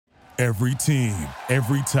Every team,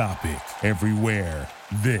 every topic, everywhere.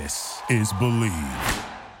 This is Believe.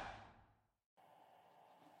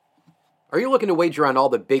 Are you looking to wager on all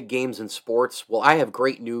the big games in sports? Well, I have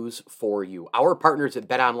great news for you. Our partners at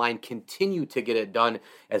BetOnline continue to get it done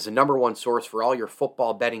as the number one source for all your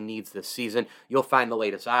football betting needs this season. You'll find the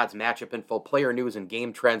latest odds, matchup info, player news, and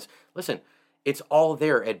game trends. Listen, it's all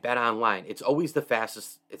there at BetOnline. It's always the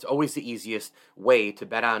fastest, it's always the easiest way to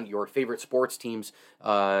bet on your favorite sports teams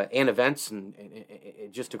and events and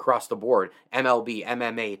just across the board. MLB,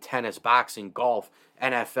 MMA, tennis, boxing, golf,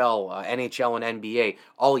 NFL, NHL, and NBA.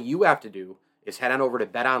 All you have to do is head on over to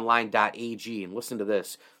betonline.ag and listen to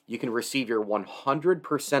this. You can receive your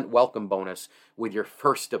 100% welcome bonus with your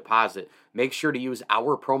first deposit. Make sure to use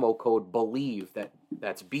our promo code BELIEVE,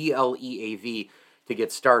 that's BLEAV, to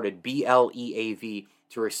get started, BLEAV,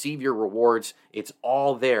 to receive your rewards. It's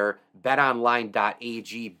all there,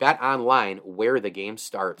 betonline.ag. BetOnline, where the game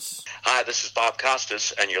starts. Hi, this is Bob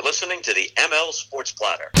Costas, and you're listening to the ML Sports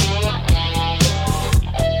Platter.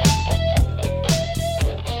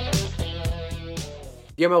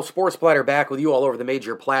 The ML Sports Platter back with you all over the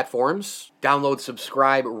major platforms. Download,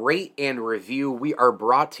 subscribe, rate, and review. We are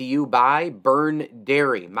brought to you by Burn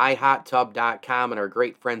Dairy, myhottub.com, and our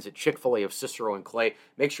great friends at Chick-fil-A of Cicero and Clay.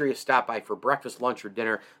 Make sure you stop by for breakfast, lunch, or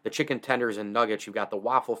dinner. The chicken tenders and nuggets. You've got the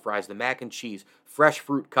waffle fries, the mac and cheese, fresh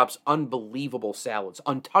fruit cups, unbelievable salads,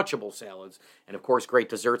 untouchable salads, and of course great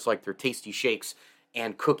desserts like their tasty shakes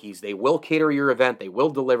and cookies. They will cater your event. They will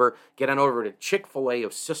deliver. Get on over to Chick-fil-A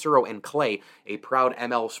of Cicero and Clay, a proud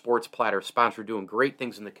ML Sports Platter sponsor, doing great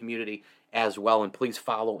things in the community as well. And please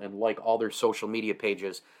follow and like all their social media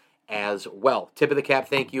pages as well. Tip of the cap,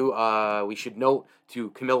 thank you. We should note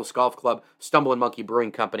to Camillus Golf Club, Stumbling Monkey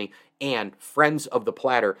Brewing Company, and Friends of the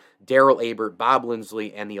Platter, Daryl Abert, Bob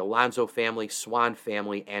Lindsley, and the Alonzo family, Swan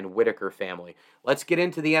family, and Whitaker family. Let's get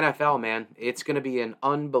into the NFL, man. It's going to be an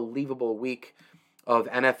unbelievable week of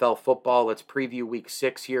NFL football. Let's preview week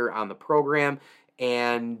 6 here on the program.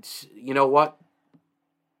 And you know what?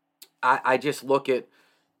 I just look at,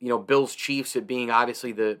 Bills Chiefs at being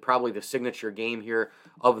obviously probably the signature game here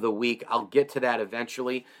of the week. I'll get to that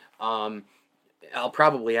eventually. I'll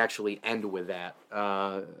probably actually end with that.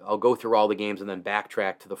 I'll go through all the games and then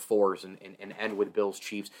backtrack to the 4s and end with Bills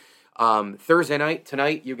Chiefs. Thursday night,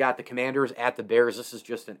 tonight, you got the Commanders at the Bears. This is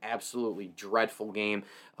just an absolutely dreadful game.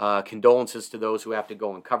 Condolences to those who have to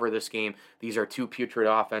go and cover this game. These are two putrid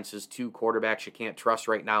offenses, two quarterbacks you can't trust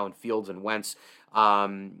right now in Fields and Wentz.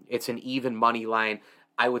 It's an even money line.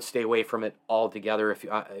 I would stay away from it altogether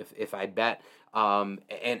if I bet.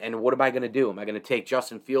 And what am I going to do? Am I going to take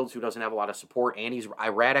Justin Fields, who doesn't have a lot of support, and he's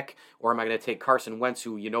erratic, or am I going to take Carson Wentz,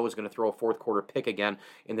 who is going to throw a fourth quarter pick again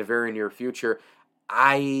in the very near future?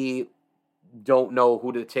 I don't know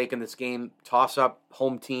who to take in this game. Toss-up,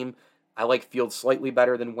 home team. I like Fields slightly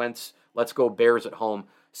better than Wentz. Let's go Bears at home,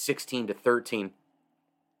 16-13,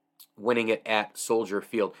 winning it at Soldier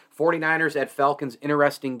Field. 49ers at Falcons,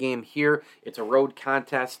 interesting game here. It's a road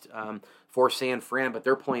contest for San Fran, but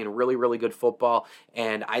they're playing really, really good football,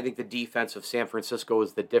 and I think the defense of San Francisco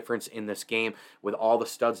is the difference in this game with all the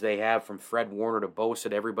studs they have, from Fred Warner to Bosa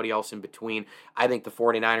to everybody else in between. I think the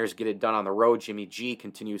 49ers get it done on the road. Jimmy G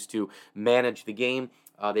continues to manage the game.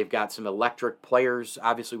 They've got some electric players.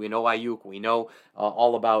 Obviously, we know Ayuk. We know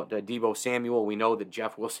all about Deebo Samuel. We know that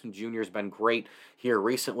Jeff Wilson Jr. has been great here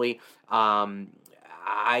recently.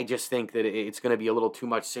 I just think that it's going to be a little too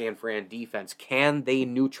much San Fran defense. Can they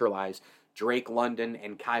neutralize Drake London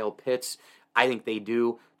and Kyle Pitts? I think they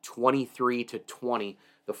do. 23-20.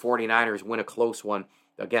 The 49ers win a close one.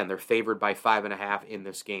 Again, they're favored by 5.5 in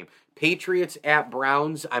this game. Patriots at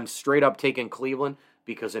Browns. I'm straight up taking Cleveland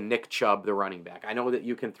because of Nick Chubb, the running back. I know that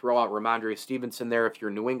you can throw out Ramondre Stevenson there if you're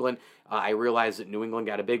New England. I realize that New England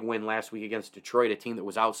got a big win last week against Detroit, a team that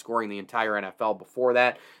was outscoring the entire NFL before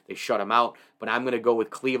that. They shut them out. But I'm going to go with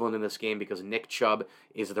Cleveland in this game because Nick Chubb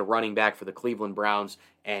is the running back for the Cleveland Browns,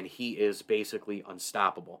 and he is basically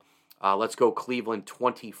unstoppable. Let's go Cleveland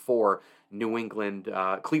 24, New England.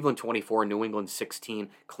 Cleveland 24, New England 16.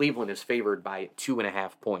 Cleveland is favored by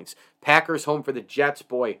 2.5 points. Packers home for the Jets.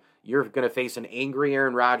 Boy, you're going to face an angry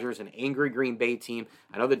Aaron Rodgers, an angry Green Bay team.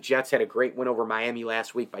 I know the Jets had a great win over Miami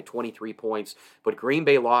last week by 23 points, but Green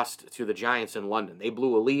Bay lost to the Giants in London. They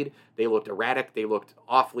blew a lead. They looked erratic. They looked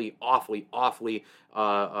awfully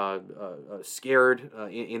scared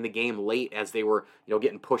in the game late as they were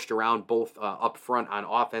getting pushed around both up front on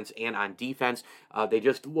offense and on defense. They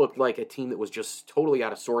just looked like a team that was just totally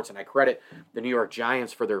out of sorts, and I credit the New York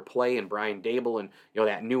Giants for their play and Brian Dable and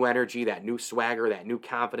that new energy, that new swagger, that new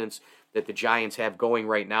confidence offense that the Giants have going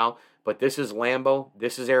right now. But this is Lambeau.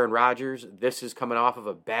 This is Aaron Rodgers. This is coming off of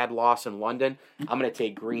a bad loss in London. I'm going to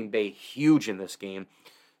take Green Bay huge in this game.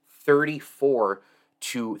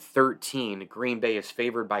 34-13. Green Bay is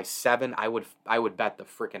favored by 7. I would bet the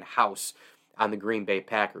freaking house on the Green Bay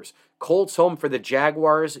Packers. Colts home for the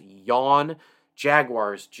Jaguars. Yawn.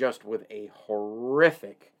 Jaguars just with a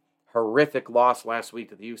horrific loss last week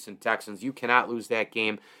to the Houston Texans. You cannot lose that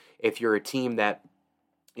game if you're a team that,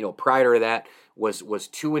 prior to that was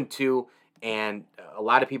 2-2, and a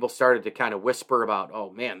lot of people started to kind of whisper about, oh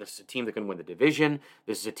man, this is a team that can win the division.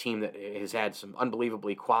 This is a team that has had some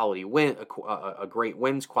unbelievably quality great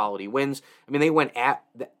wins, quality wins. I mean, they went at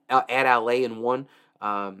LA and won.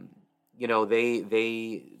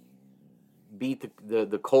 They beat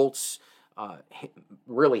the Colts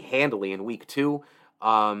really handily in week 2.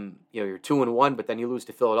 You're 2-1, but then you lose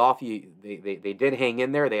to Philadelphia. They did hang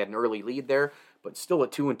in there. They had an early lead there, but still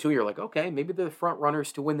at 2-2, you're like, okay, maybe they're the front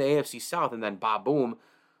runners to win the AFC South. And then, boom,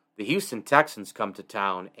 the Houston Texans come to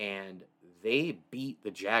town and they beat the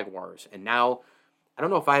Jaguars. And now, I don't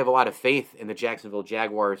know if I have a lot of faith in the Jacksonville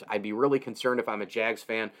Jaguars. I'd be really concerned if I'm a Jags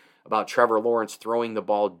fan about Trevor Lawrence throwing the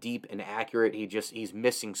ball deep and accurate. He's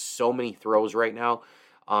missing so many throws right now.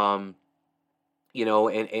 And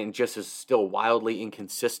just is still wildly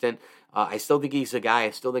inconsistent. I still think he's a guy. I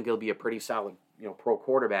still think he'll be a pretty solid, pro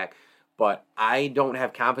quarterback. But I don't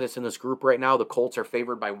have confidence in this group right now. The Colts are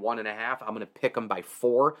favored by 1.5. I'm going to pick them by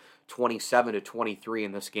 4, 27-23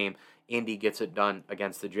 in this game. Indy gets it done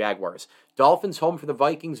against the Jaguars. Dolphins home for the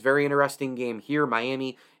Vikings. Very interesting game here.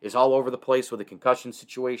 Miami is all over the place with a concussion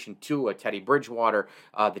situation. Teddy Bridgewater.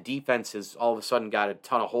 The defense has all of a sudden got a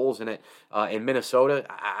ton of holes in it. In Minnesota,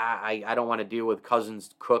 I don't want to deal with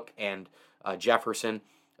Cousins, Cook, and Jefferson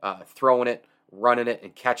throwing it, running it,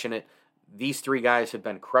 and catching it. These 3 guys have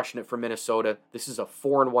been crushing it for Minnesota. This is a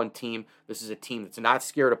 4-1 team. This is a team that's not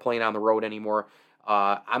scared of playing on the road anymore.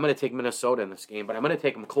 I'm going to take Minnesota in this game, but I'm going to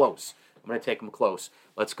take them close.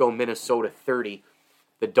 Let's go Minnesota 30,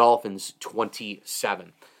 the Dolphins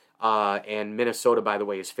 27. And Minnesota, by the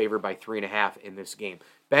way, is favored by 3.5 in this game.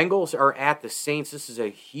 Bengals are at the Saints. This is a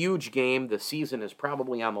huge game. The season is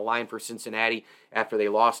probably on the line for Cincinnati after they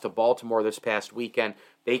lost to Baltimore this past weekend.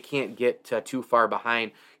 They can't get too far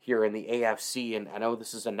behind here in the AFC, and I know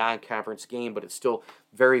this is a non-conference game, but it's still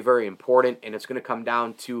very, very important, and it's going to come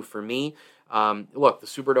down to, for me, look, the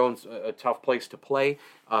Superdome's a tough place to play.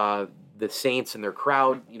 The Saints and their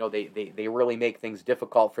crowd, they really make things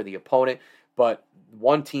difficult for the opponent, but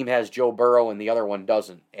one team has Joe Burrow and the other one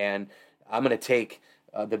doesn't, and I'm going to take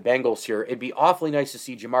the Bengals here. It'd be awfully nice to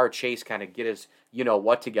see Jamar Chase kind of get his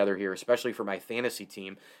what together here, especially for my fantasy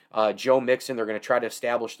team. Joe Mixon, they're going to try to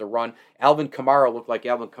establish the run. Alvin Kamara looked like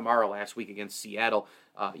Alvin Kamara last week against Seattle,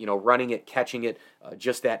 running it, catching it,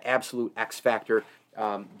 just that absolute X factor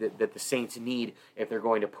that the Saints need if they're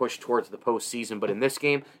going to push towards the postseason. But in this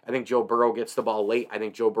game, I think Joe Burrow gets the ball late. I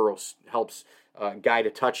think Joe Burrow helps guide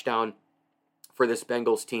a touchdown for this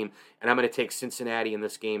Bengals team, and I'm going to take Cincinnati in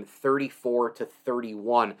this game,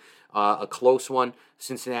 34-31, a close one.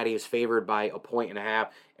 Cincinnati is favored by 1.5,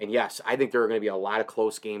 and yes, I think there are going to be a lot of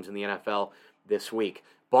close games in the NFL this week.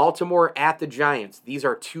 Baltimore at the Giants. These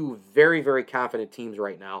are 2 very, very confident teams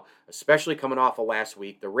right now, especially coming off of last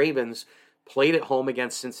week. The Ravens played at home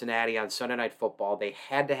against Cincinnati on Sunday Night Football. They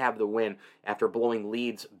had to have the win after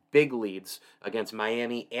blowing big leads against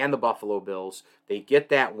Miami and the Buffalo Bills. They get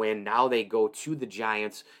that win. Now they go to the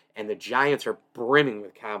Giants, and the Giants are brimming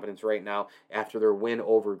with confidence right now after their win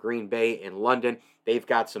over Green Bay in London. They've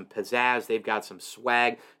got some pizzazz. They've got some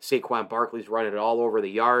swag. Saquon Barkley's running it all over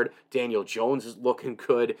the yard. Daniel Jones is looking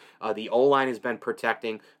good. The O-line has been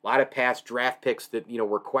protecting. A lot of past draft picks that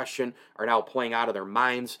were questioned are now playing out of their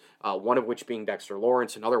minds, one of which being Dexter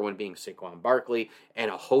Lawrence, another one being Saquon Barkley,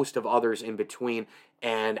 and a host of others in between.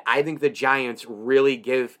 And I think the Giants really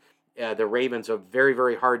give the Ravens a very,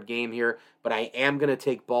 very hard game here, but I am going to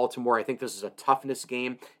take Baltimore. I think this is a toughness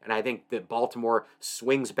game, and I think that Baltimore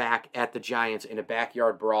swings back at the Giants in a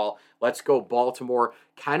backyard brawl. Let's go Baltimore.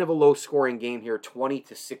 Kind of a low-scoring game here,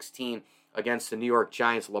 20-16 against the New York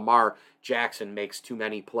Giants. Lamar Jackson makes too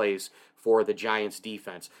many plays for the Giants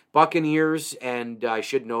defense. Buccaneers, and I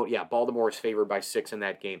should note, Baltimore is favored by 6 in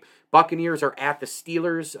that game. Buccaneers are at the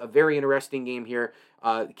Steelers, a very interesting game here.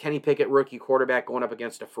 Kenny Pickett, rookie quarterback, going up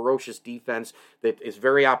against a ferocious defense that is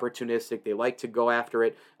very opportunistic. They like to go after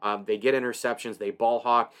it. They get interceptions. They ball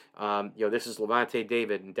hawk. This is Levante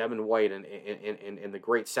David and Devin White and the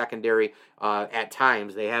great secondary. At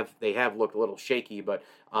times, they have looked a little shaky, but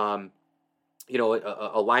a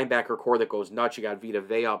linebacker core that goes nuts. You got Vita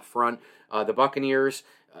Vea up front. The Buccaneers,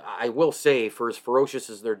 I will say, for as ferocious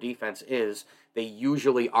as their defense is, they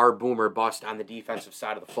usually are boom or bust on the defensive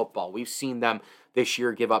side of the football. We've seen them this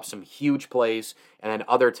year give up some huge plays and then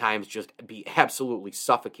other times just be absolutely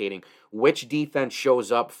suffocating. Which defense shows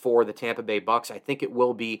up for the Tampa Bay Bucs? I think it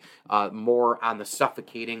will be more on the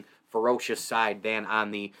suffocating, ferocious side than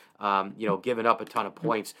on the, giving up a ton of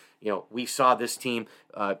points. We saw this team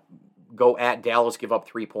go at Dallas, give up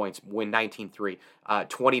 3 points, win 19-3.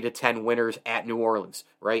 20-10 winners at New Orleans,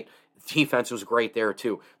 right? Defense was great there,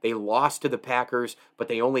 too. They lost to the Packers, but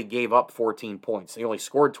they only gave up 14 points. They only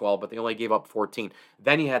scored 12, but they only gave up 14.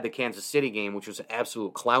 Then you had the Kansas City game, which was an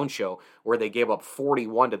absolute clown show, where they gave up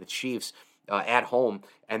 41 to the Chiefs at home.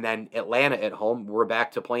 And then Atlanta at home, we're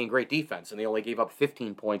back to playing great defense, and they only gave up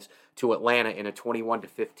 15 points to Atlanta in a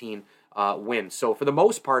 21-15 win. So for the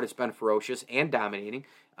most part, it's been ferocious and dominating.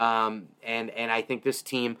 And I think this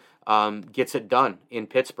team gets it done in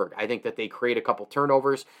Pittsburgh. I think that they create a couple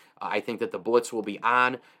turnovers. I think that the blitz will be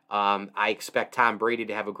on. I expect Tom Brady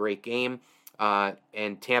to have a great game.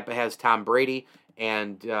 And Tampa has Tom Brady,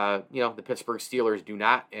 and the Pittsburgh Steelers do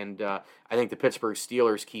not. And I think the Pittsburgh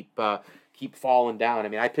Steelers keep falling down. I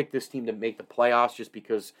mean, I picked this team to make the playoffs just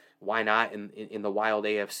because why not in the wild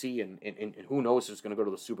AFC, and who knows who's going to go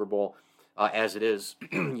to the Super Bowl as it is,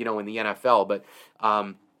 in the NFL. But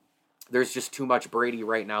there's just too much Brady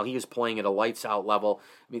right now. He is playing at a lights-out level.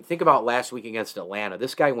 I mean, think about last week against Atlanta.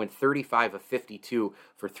 This guy went 35 of 52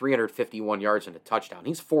 for 351 yards and a touchdown.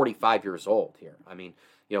 He's 45 years old here. I mean,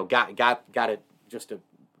 got it just a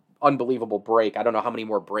unbelievable break. I don't know how many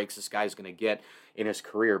more breaks this guy's going to get in his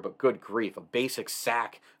career, but good grief, a basic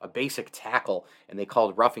sack, a basic tackle, and they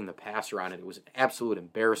called roughing the passer on it. It was an absolute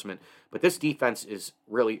embarrassment. But this defense is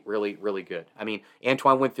really, really, really good. I mean,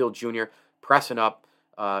 Antoine Winfield Jr. pressing up,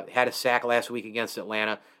 had a sack last week against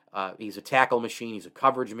Atlanta. He's a tackle machine. He's a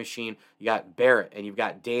coverage machine. You got Barrett, and you've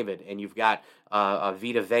got David, and you've got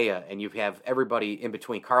Vita Vea, and you have everybody in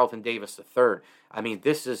between, Carlton Davis III. I mean,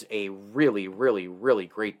 this is a really, really, really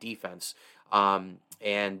great defense.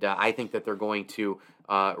 And I think that they're going to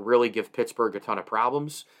really give Pittsburgh a ton of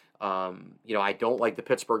problems. I don't like the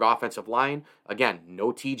Pittsburgh offensive line. Again,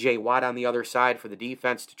 no T.J. Watt on the other side for the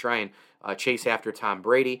defense to try and chase after Tom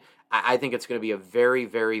Brady. I think it's going to be a very,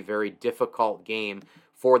 very, very difficult game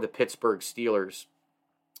for the Pittsburgh Steelers.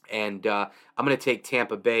 And I'm going to take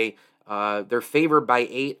Tampa Bay. They're favored by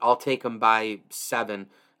 8. I'll take them by 7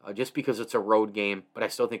 just because it's a road game, but I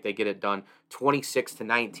still think they get it done.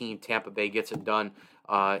 26-19, Tampa Bay gets it done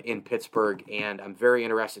in Pittsburgh, and I'm very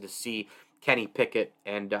interested to see Kenny Pickett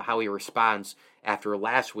and how he responds after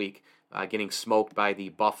last week getting smoked by the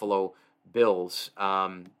Buffalo Bills,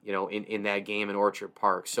 in that game in Orchard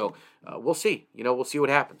Park. So we'll see. We'll see what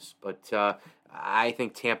happens. But I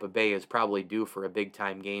think Tampa Bay is probably due for a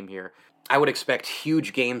big-time game here. I would expect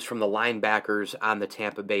huge games from the linebackers on the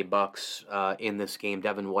Tampa Bay Bucs in this game.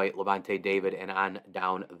 Devin White, Levante David, and on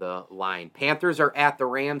down the line. Panthers are at the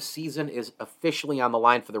Rams. Season is officially on the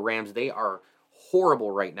line for the Rams. They are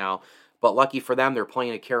horrible right now. But lucky for them, they're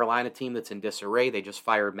playing a Carolina team that's in disarray. They just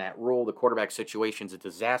fired Matt Rule. The quarterback situation's a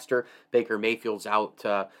disaster. Baker Mayfield's out,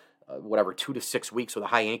 2 to 6 weeks with a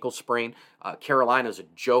high ankle sprain. Carolina's a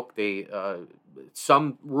joke.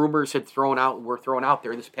 Some rumors were thrown out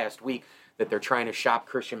there this past week that they're trying to shop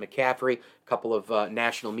Christian McCaffrey. A couple of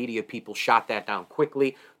national media people shot that down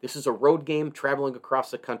quickly. This is a road game traveling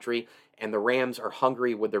across the country, and the Rams are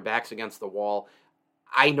hungry with their backs against the wall.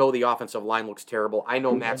 I know the offensive line looks terrible. I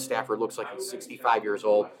know Matt Stafford looks like he's 65 years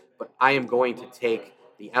old, but I am going to take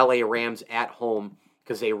the LA Rams at home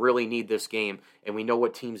because they really need this game. And we know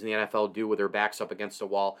what teams in the NFL do with their backs up against the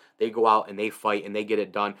wall. They go out and they fight and they get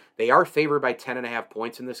it done. They are favored by 10.5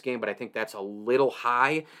 points in this game, but I think that's a little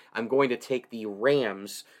high. I'm going to take the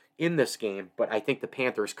Rams in this game, but I think the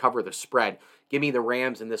Panthers cover the spread. Give me the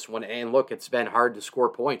Rams in this one. And look, it's been hard to score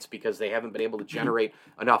points because they haven't been able to generate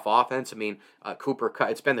enough offense. I mean,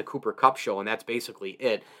 it's been the Cooper Kupp show, and that's basically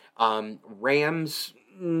it. Rams,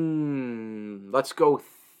 let's go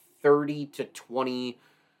 30-20.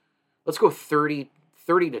 Let's go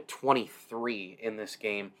 30-23 in this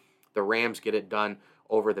game. The Rams get it done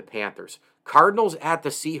over the Panthers. Cardinals at the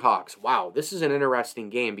Seahawks. Wow, this is an interesting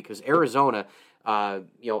game because Arizona,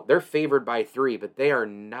 they're favored by 3, but they are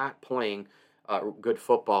not playing good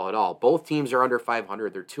football at all. Both teams are under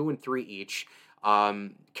 500. They're 2-3 each.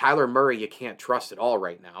 Kyler Murray, you can't trust at all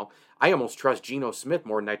right now. I almost trust Geno Smith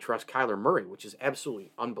more than I trust Kyler Murray, which is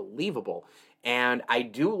absolutely unbelievable. And I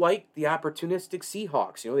do like the opportunistic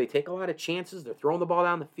Seahawks. They take a lot of chances. They're throwing the ball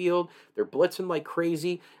down the field. They're blitzing like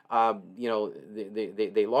crazy. They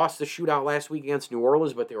lost the shootout last week against New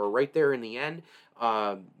Orleans, but they were right there in the end.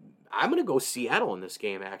 I'm going to go Seattle in this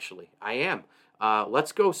game, actually. I am.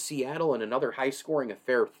 Let's go Seattle in another high-scoring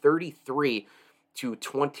affair, 33-27.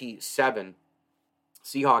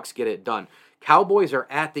 Seahawks get it done. Cowboys are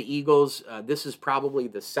at the Eagles. This is probably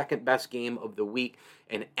the second best game of the week,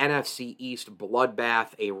 an NFC East bloodbath,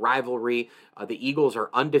 a rivalry. The Eagles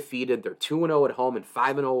are undefeated. They're 2-0 at home and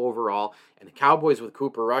 5-0 overall. And the Cowboys with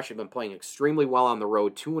Cooper Rush have been playing extremely well on the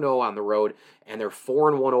road, 2-0 on the road, and they're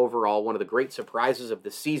 4-1 overall. One of the great surprises of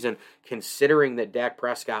the season, considering that Dak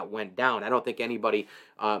Prescott went down. I don't think anybody,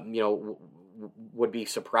 would be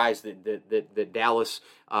surprised that Dallas,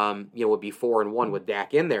 would be 4-1 with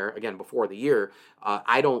Dak in there again before the year.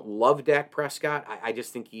 I don't love Dak Prescott. I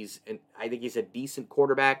just think he's a decent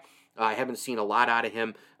quarterback. I haven't seen a lot out of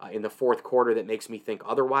him in the fourth quarter that makes me think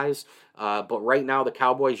otherwise. But right now, the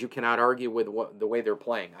Cowboys, you cannot argue with the way they're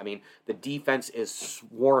playing. I mean, the defense is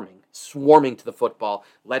swarming to the football,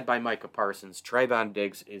 led by Micah Parsons. Trayvon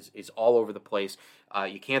Diggs is all over the place.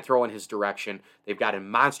 You can't throw in his direction. They've got a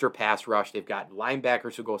monster pass rush. They've got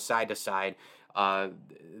linebackers who go side to side.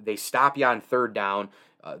 They stop you on third down.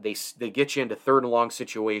 They get you into third and long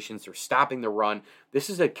situations. They're stopping the run. This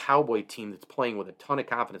is a Cowboy team that's playing with a ton of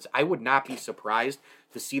confidence. I would not be surprised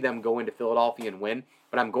to see them go into Philadelphia and win,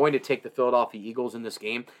 but I'm going to take the Philadelphia Eagles in this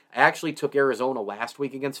game. I actually took Arizona last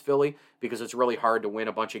week against Philly because it's really hard to win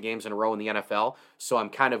a bunch of games in a row in the NFL, so I'm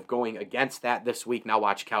kind of going against that this week. Now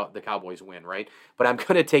watch the Cowboys win, right? But I'm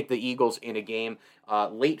going to take the Eagles in a game.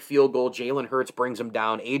 Late field goal, Jalen Hurts brings them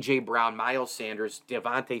down. A.J. Brown, Miles Sanders,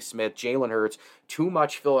 Devontae Smith, Jalen Hurts. Too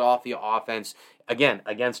much Philadelphia offense. Again,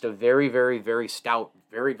 against a very, very, very stout,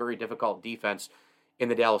 very, very difficult defense in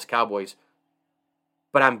the Dallas Cowboys.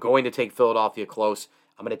 But I'm going to take Philadelphia close.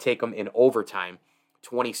 I'm going to take them in overtime,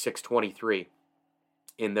 26-23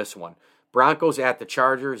 in this one. Broncos at the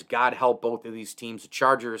Chargers. God help both of these teams. The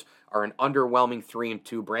Chargers are an underwhelming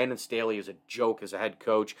 3-2. Brandon Staley is a joke as a head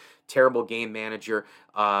coach. Terrible game manager.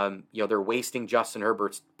 They're wasting Justin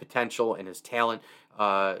Herbert's potential and his talent.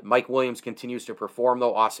 Mike Williams continues to perform,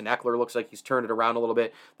 though. Austin Eckler looks like he's turned it around a little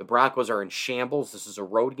bit. The Broncos are in shambles. This is a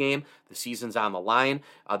road game. The season's on the line.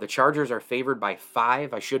 The Chargers are favored by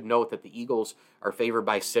 5. I should note that the Eagles are favored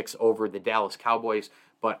by 6 over the Dallas Cowboys.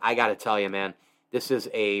 But I got to tell you, man, this is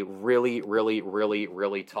a really, really, really,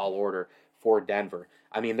 really tall order for Denver.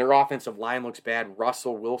 I mean, their offensive line looks bad.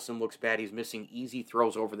 Russell Wilson looks bad. He's missing easy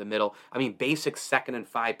throws over the middle. I mean, basic 2nd and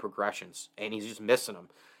 5 progressions, and he's just missing them.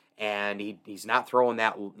 And he's not throwing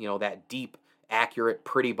that that deep, accurate,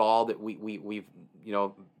 pretty ball that we've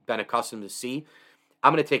been accustomed to see.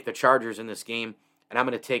 I'm going to take the Chargers in this game, and I'm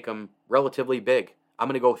going to take them relatively big. I'm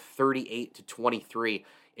going to go 38-23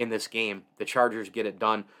 in this game. The Chargers get it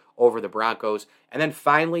done over the Broncos. And then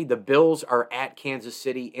finally, the Bills are at Kansas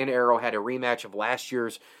City in Arrowhead, a rematch of last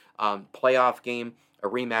year's playoff game, a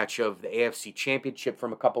rematch of the AFC Championship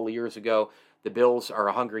from a couple of years ago. The Bills are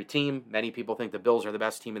a hungry team. Many people think the Bills are the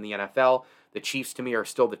best team in the NFL. The Chiefs, to me, are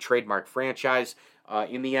still the trademark franchise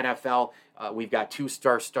in the NFL. We've got 2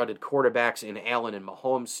 star-studded quarterbacks in Allen and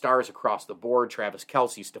Mahomes, stars across the board, Travis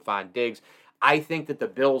Kelce, Stephon Diggs. I think that the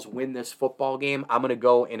Bills win this football game. I'm going to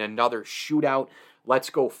go in another shootout.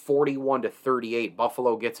 Let's go 41-38.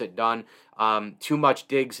 Buffalo gets it done. Too much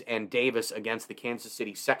Diggs and Davis against the Kansas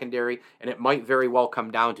City secondary, and it might very well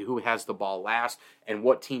come down to who has the ball last and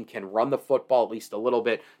what team can run the football at least a little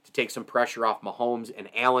bit to take some pressure off Mahomes and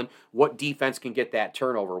Allen. What defense can get that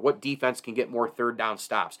turnover? What defense can get more third down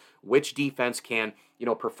stops? Which defense can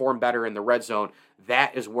perform better in the red zone?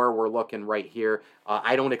 That is where we're looking right here.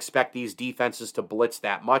 I don't expect these defenses to blitz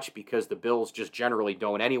that much because the Bills just generally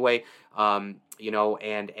don't anyway. The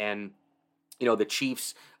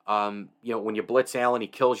Chiefs, when you blitz Allen, he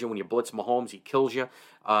kills you. When you blitz Mahomes, he kills you.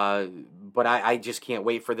 But I just can't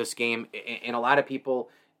wait for this game. And a lot of people,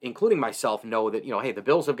 including myself, know that, hey, the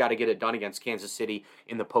Bills have got to get it done against Kansas City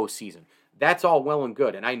in the postseason. That's all well and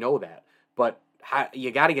good, and I know that. But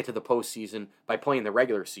you got to get to the postseason by playing the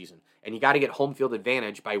regular season. And you got to get home field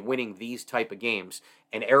advantage by winning these type of games.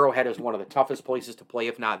 And Arrowhead is one of the toughest places to play,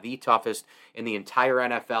 if not the toughest in the entire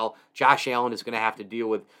NFL. Josh Allen is going to have to deal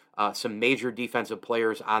with some major defensive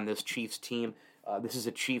players on this Chiefs team. This is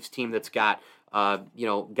a Chiefs team that's got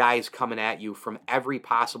guys coming at you from every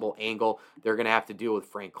possible angle. They're going to have to deal with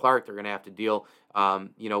Frank Clark. They're going to have to deal,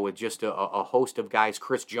 with just a host of guys.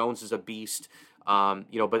 Chris Jones is a beast.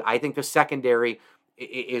 But I think the secondary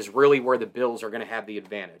is really where the Bills are going to have the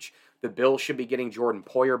advantage. The Bills should be getting Jordan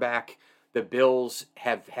Poyer back. The Bills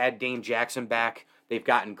have had Dane Jackson back. They've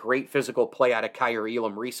gotten great physical play out of Kaiir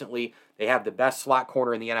Elam recently. They have the best slot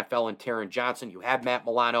corner in the NFL in Taron Johnson. You have Matt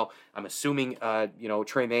Milano. I'm assuming,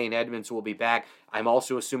 Tremaine Edmonds will be back. I'm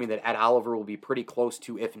also assuming that Ed Oliver will be pretty close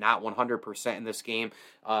to, if not 100% in this game.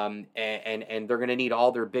 And they're going to need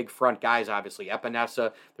all their big front guys, obviously.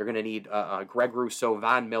 Epinesa, they're going to need Greg Rousseau,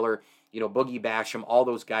 Von Miller, Boogie Basham, all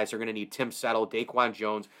those guys. They're going to need Tim Settle, Daquan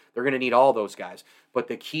Jones. They're going to need all those guys. But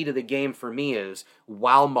the key to the game for me is,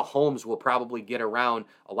 while Mahomes will probably get around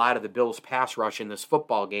a lot of the Bills' pass rush in this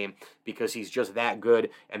football game because he's just that good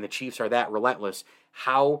and the Chiefs are that relentless,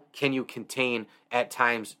 how can you contain, at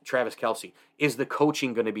times, Travis Kelce? Is the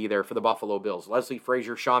coaching going to be there for the Buffalo Bills? Leslie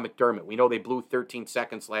Frazier, Sean McDermott. We know they blew 13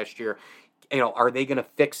 seconds last year. Are they going to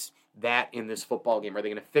fix that in this football game? Are they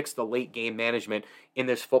going to fix the late game management in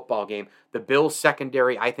this football game? The Bills'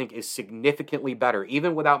 secondary, I think, is significantly better,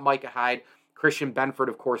 even without Micah Hyde. Christian Benford,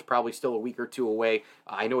 of course, probably still a week or two away.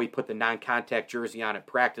 I know he put the non-contact jersey on at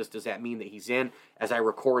practice. Does that mean that he's in? As I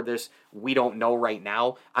record this, we don't know right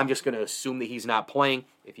now. I'm just going to assume that he's not playing.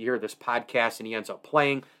 If you hear this podcast and he ends up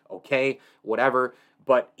playing, okay, whatever.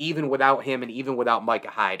 But even without him and even without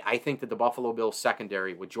Micah Hyde, I think that the Buffalo Bills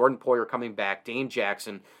secondary, with Jordan Poyer coming back, Dane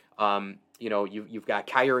Jackson, you've got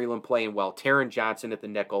Kaiir Elam playing well, Taron Johnson at the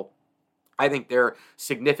nickel. I think they're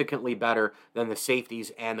significantly better than the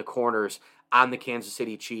safeties and the corners on the Kansas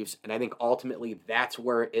City Chiefs, and I think ultimately that's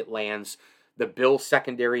where it lands. The Bills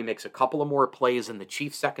secondary makes a couple of more plays than the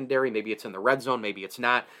Chiefs secondary. Maybe it's in the red zone, maybe it's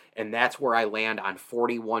not, and that's where I land on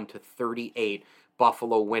 41-38,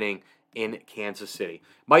 Buffalo winning in Kansas City.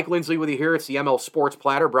 Mike Lindsley with you here. It's the ML Sports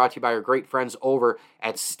Platter, brought to you by our great friends over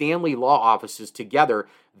at Stanley Law Offices. Together,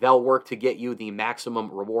 they'll work to get you the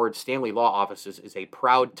maximum reward. Stanley Law Offices is a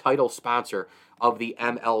proud title sponsor of the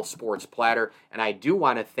ML Sports Platter, and I do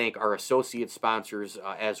want to thank our associate sponsors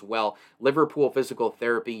as well. Liverpool Physical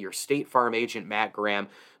Therapy, your State Farm agent, Matt Graham,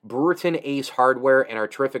 Brewerton Ace Hardware, and our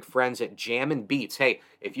terrific friends at Jammin' Beats. Hey,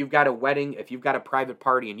 if you've got a wedding, if you've got a private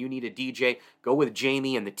party and you need a DJ, go with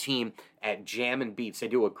Jamie and the team at Jammin' Beats. They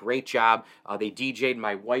do a great job. They DJ'd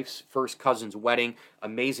my wife's first cousin's wedding.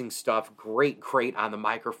 Amazing stuff. Great on the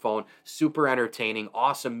microphone. Super entertaining.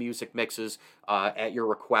 Awesome music mixes at your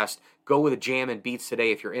request. Go with Jammin' Beats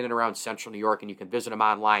today if you're in and around Central New York, and you can visit them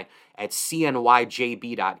online at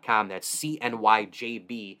cnyjb.com. That's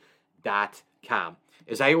cnyjb.com.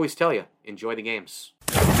 As I always tell you, enjoy the games.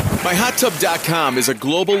 MyHotTub.com is a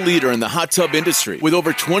global leader in the hot tub industry with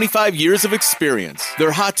over 25 years of experience.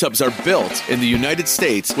 Their hot tubs are built in the United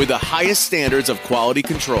States with the highest standards of quality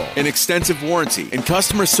control, an extensive warranty, and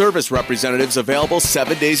customer service representatives available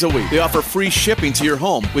 7 days a week. They offer free shipping to your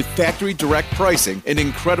home with factory direct pricing and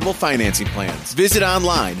incredible financing plans. Visit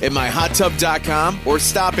online at MyHotTub.com or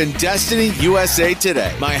stop in Destiny, USA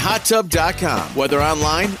today. MyHotTub.com. Whether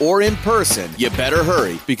online or in person, you better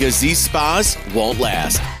hurry because these spas won't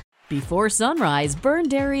last. Before sunrise, Byrne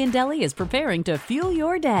Dairy and Deli is preparing to fuel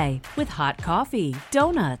your day with hot coffee,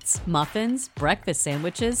 donuts, muffins, breakfast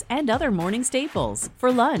sandwiches, and other morning staples.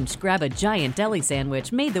 For lunch, grab a giant deli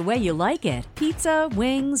sandwich made the way you like it. Pizza,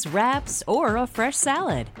 wings, wraps, or a fresh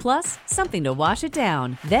salad. Plus, something to wash it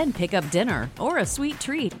down. Then pick up dinner or a sweet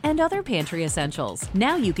treat and other pantry essentials.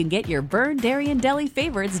 Now you can get your Byrne Dairy and Deli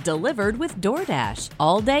favorites delivered with DoorDash.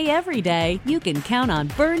 All day, every day, you can count on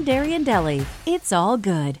Byrne Dairy and Deli. It's all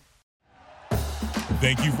good.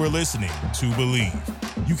 Thank you for listening to Believe.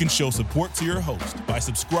 You can show support to your host by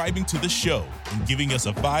subscribing to the show and giving us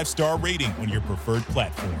a 5-star rating on your preferred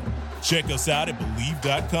platform. Check us out at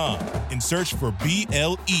Believe.com and search for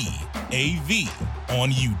BLEAV on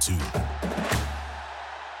YouTube.